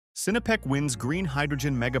Sinopec wins green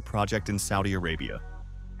hydrogen mega project in Saudi Arabia.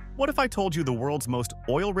 What if I told you the world's most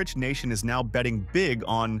oil-rich nation is now betting big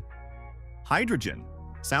on hydrogen?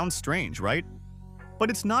 Sounds strange, right?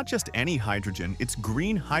 But it's not just any hydrogen, it's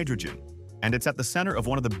green hydrogen. And it's at the center of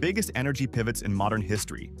one of the biggest energy pivots in modern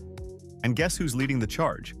history. And guess who's leading the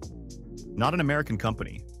charge? Not an American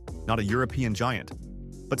company, not a European giant,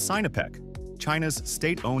 but Sinopec, China's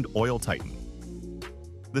state-owned oil titan.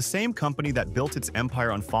 The same company that built its empire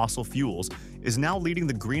on fossil fuels is now leading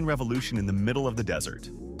the green revolution in the middle of the desert.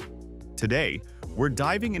 Today, we're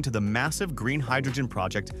diving into the massive green hydrogen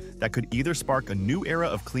project that could either spark a new era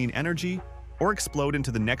of clean energy or explode into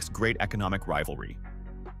the next great economic rivalry.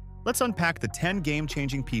 Let's unpack the 10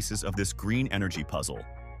 game-changing pieces of this green energy puzzle.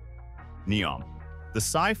 NEOM, the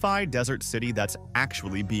sci-fi desert city that's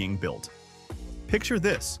actually being built. Picture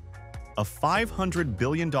this. A $500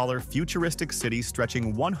 billion futuristic city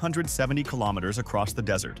stretching 170 kilometers across the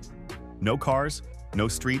desert. No cars, no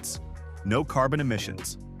streets, no carbon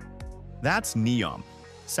emissions. That's NEOM,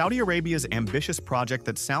 Saudi Arabia's ambitious project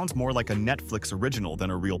that sounds more like a Netflix original than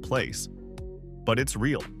a real place. But it's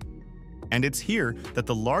real. And it's here that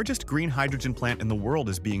the largest green hydrogen plant in the world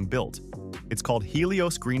is being built. It's called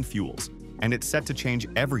Helios Green Fuels, and it's set to change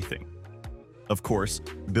everything. Of course,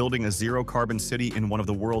 building a zero-carbon city in one of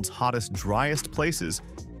the world's hottest, driest places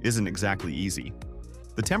isn't exactly easy.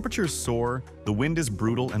 The temperatures soar, the wind is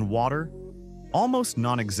brutal, and water almost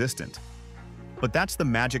non-existent. But that's the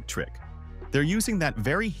magic trick. They're using that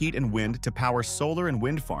very heat and wind to power solar and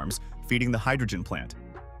wind farms, feeding the hydrogen plant.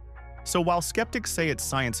 So while skeptics say it's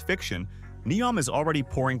science fiction, NEOM is already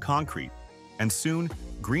pouring concrete, and soon,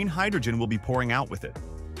 green hydrogen will be pouring out with it.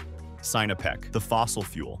 Sinopec, the fossil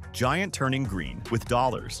fuel, giant turning green with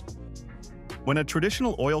dollars. When a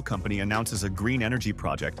traditional oil company announces a green energy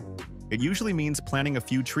project, it usually means planting a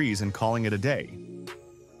few trees and calling it a day.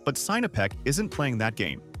 But Sinopec isn't playing that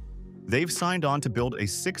game. They've signed on to build a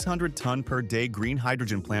 600-ton-per-day green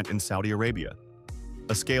hydrogen plant in Saudi Arabia,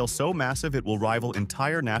 a scale so massive it will rival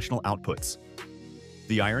entire national outputs.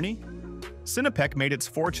 The irony? Sinopec made its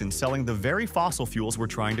fortune selling the very fossil fuels we're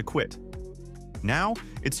trying to quit. Now,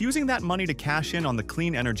 it's using that money to cash in on the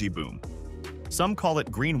clean energy boom. Some call it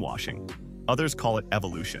greenwashing, others call it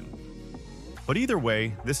evolution. But either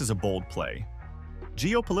way, this is a bold play.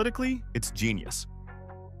 Geopolitically, it's genius.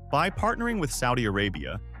 By partnering with Saudi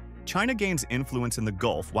Arabia, China gains influence in the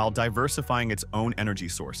Gulf while diversifying its own energy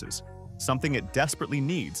sources, something it desperately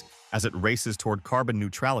needs as it races toward carbon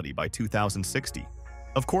neutrality by 2060.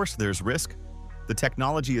 Of course, there's risk. The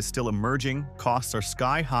technology is still emerging, costs are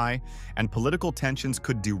sky-high, and political tensions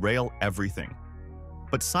could derail everything.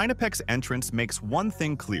 But Sinopec's entrance makes one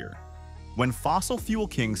thing clear. When fossil fuel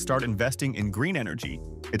kings start investing in green energy,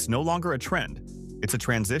 it's no longer a trend, it's a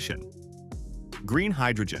transition. Green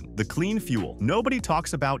hydrogen, the clean fuel nobody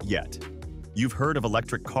talks about yet. You've heard of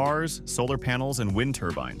electric cars, solar panels, and wind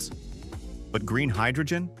turbines. But green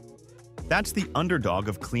hydrogen? That's the underdog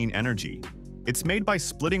of clean energy. It's made by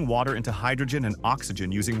splitting water into hydrogen and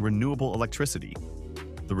oxygen using renewable electricity.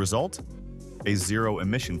 The result? A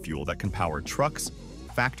zero-emission fuel that can power trucks,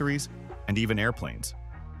 factories, and even airplanes.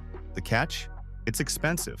 The catch? It's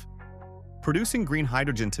expensive. Producing green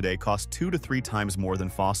hydrogen today costs 2 to 3 times more than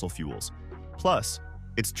fossil fuels. Plus,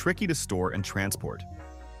 it's tricky to store and transport.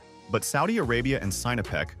 But Saudi Arabia and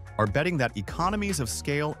Sinopec are betting that economies of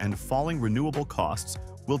scale and falling renewable costs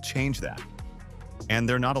will change that. And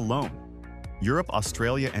they're not alone. Europe,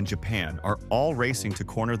 Australia, and Japan are all racing to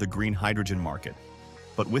corner the green hydrogen market.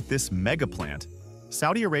 But with this mega plant,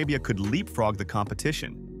 Saudi Arabia could leapfrog the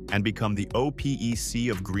competition and become the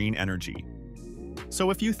OPEC of green energy.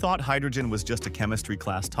 So if you thought hydrogen was just a chemistry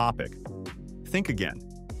class topic, think again.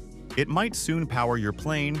 It might soon power your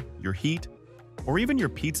plane, your heat, or even your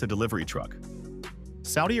pizza delivery truck.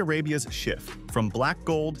 Saudi Arabia's shift from black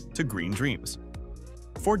gold to green dreams.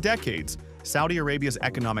 For decades, Saudi Arabia's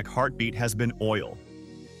economic heartbeat has been oil.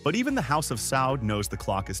 But even the House of Saud knows the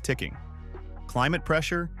clock is ticking. Climate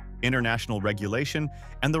pressure, international regulation,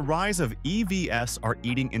 and the rise of EVs are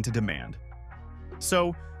eating into demand.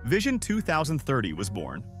 So, Vision 2030 was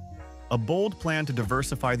born, a bold plan to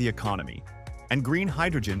diversify the economy, and green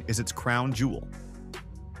hydrogen is its crown jewel.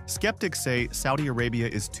 Skeptics say Saudi Arabia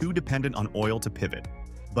is too dependent on oil to pivot.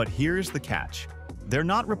 But here's the catch. They're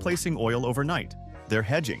not replacing oil overnight. They're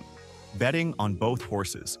hedging, betting on both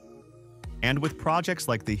horses. And with projects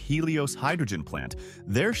like the Helios hydrogen plant,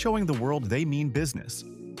 they're showing the world they mean business.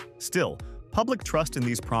 Still, public trust in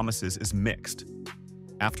these promises is mixed.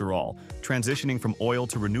 After all, transitioning from oil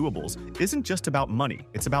to renewables isn't just about money,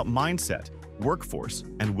 it's about mindset, workforce,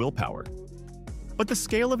 and willpower. But the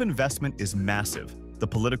scale of investment is massive. The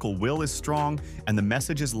political will is strong, and the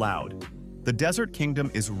message is loud. The Desert Kingdom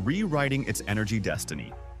is rewriting its energy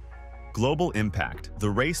destiny. Global impact, the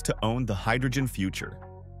race to own the hydrogen future.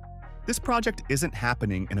 This project isn't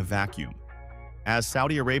happening in a vacuum. As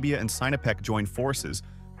Saudi Arabia and Sinopec join forces,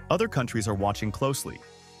 other countries are watching closely.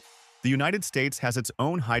 The United States has its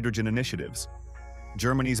own hydrogen initiatives.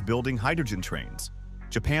 Germany's building hydrogen trains.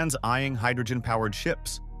 Japan's eyeing hydrogen-powered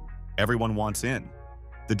ships. Everyone wants in.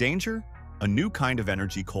 The danger? A new kind of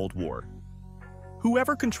energy Cold War.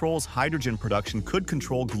 Whoever controls hydrogen production could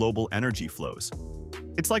control global energy flows.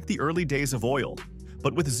 It's like the early days of oil,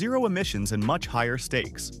 but with zero emissions and much higher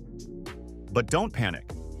stakes. But don't panic.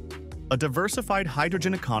 A diversified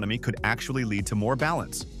hydrogen economy could actually lead to more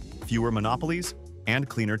balance, fewer monopolies, and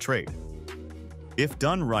cleaner trade. If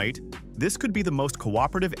done right, this could be the most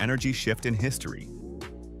cooperative energy shift in history.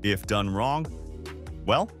 If done wrong,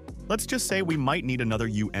 well, let's just say we might need another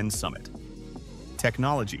UN summit.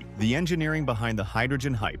 Technology, the engineering behind the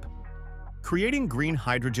hydrogen hype. Creating green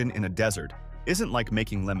hydrogen in a desert isn't like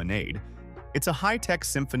making lemonade. It's a high-tech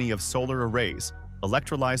symphony of solar arrays,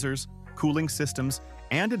 electrolyzers, cooling systems,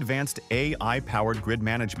 and advanced AI-powered grid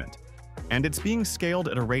management. And it's being scaled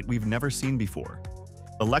at a rate we've never seen before.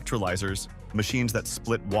 Electrolyzers, machines that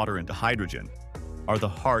split water into hydrogen, are the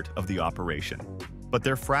heart of the operation. But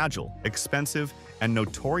they're fragile, expensive, and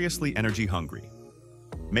notoriously energy-hungry.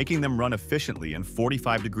 Making them run efficiently in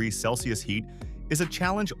 45 degrees Celsius heat is a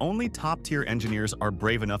challenge only top-tier engineers are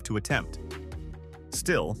brave enough to attempt.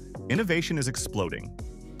 Still, innovation is exploding.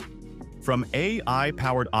 From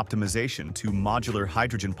AI-powered optimization to modular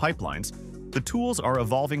hydrogen pipelines, the tools are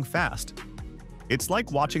evolving fast. It's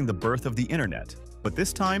like watching the birth of the internet, but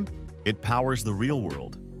this time, it powers the real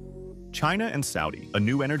world. China and Saudi, a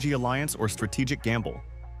new energy alliance or strategic gamble.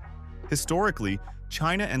 Historically,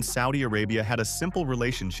 China and Saudi Arabia had a simple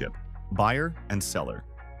relationship, buyer and seller.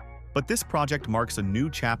 But this project marks a new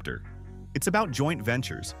chapter. It's about joint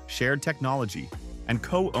ventures, shared technology, and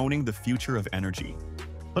co-owning the future of energy.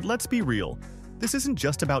 But let's be real, this isn't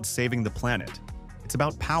just about saving the planet. It's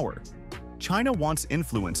about power. China wants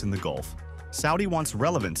influence in the Gulf. Saudi wants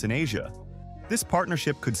relevance in Asia. This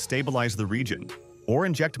partnership could stabilize the region or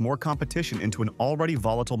inject more competition into an already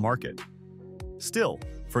volatile market. Still,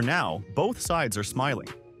 for now, both sides are smiling.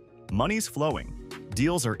 Money's flowing,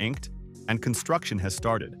 deals are inked, and construction has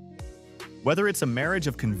started. Whether it's a marriage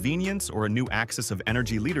of convenience or a new axis of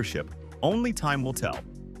energy leadership, only time will tell.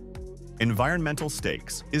 Environmental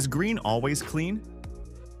stakes. Is green always clean?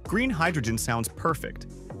 Green hydrogen sounds perfect.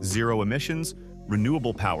 Zero emissions,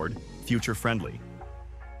 renewable-powered, future-friendly.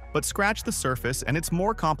 But scratch the surface and it's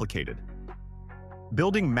more complicated.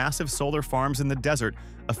 Building massive solar farms in the desert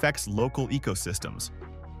affects local ecosystems.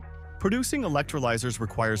 Producing electrolyzers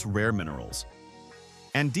requires rare minerals.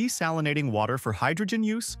 And desalinating water for hydrogen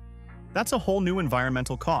use? That's a whole new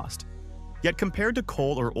environmental cost. Yet compared to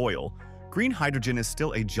coal or oil, green hydrogen is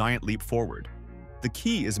still a giant leap forward. The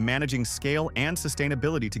key is managing scale and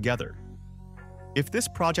sustainability together. If this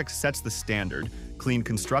project sets the standard, clean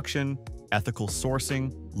construction, ethical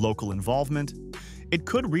sourcing, local involvement, it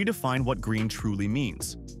could redefine what green truly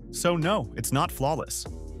means. So no, it's not flawless,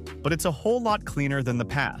 but it's a whole lot cleaner than the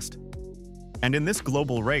past. And in this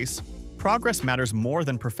global race, progress matters more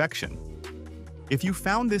than perfection. If you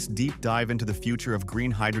found this deep dive into the future of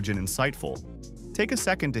green hydrogen insightful, take a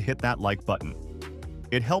second to hit that like button.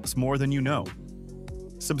 It helps more than you know.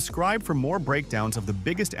 Subscribe for more breakdowns of the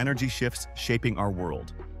biggest energy shifts shaping our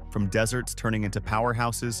world, from deserts turning into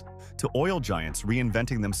powerhouses to oil giants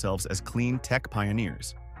reinventing themselves as clean tech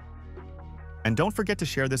pioneers. And don't forget to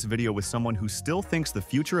share this video with someone who still thinks the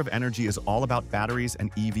future of energy is all about batteries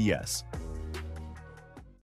and EVs.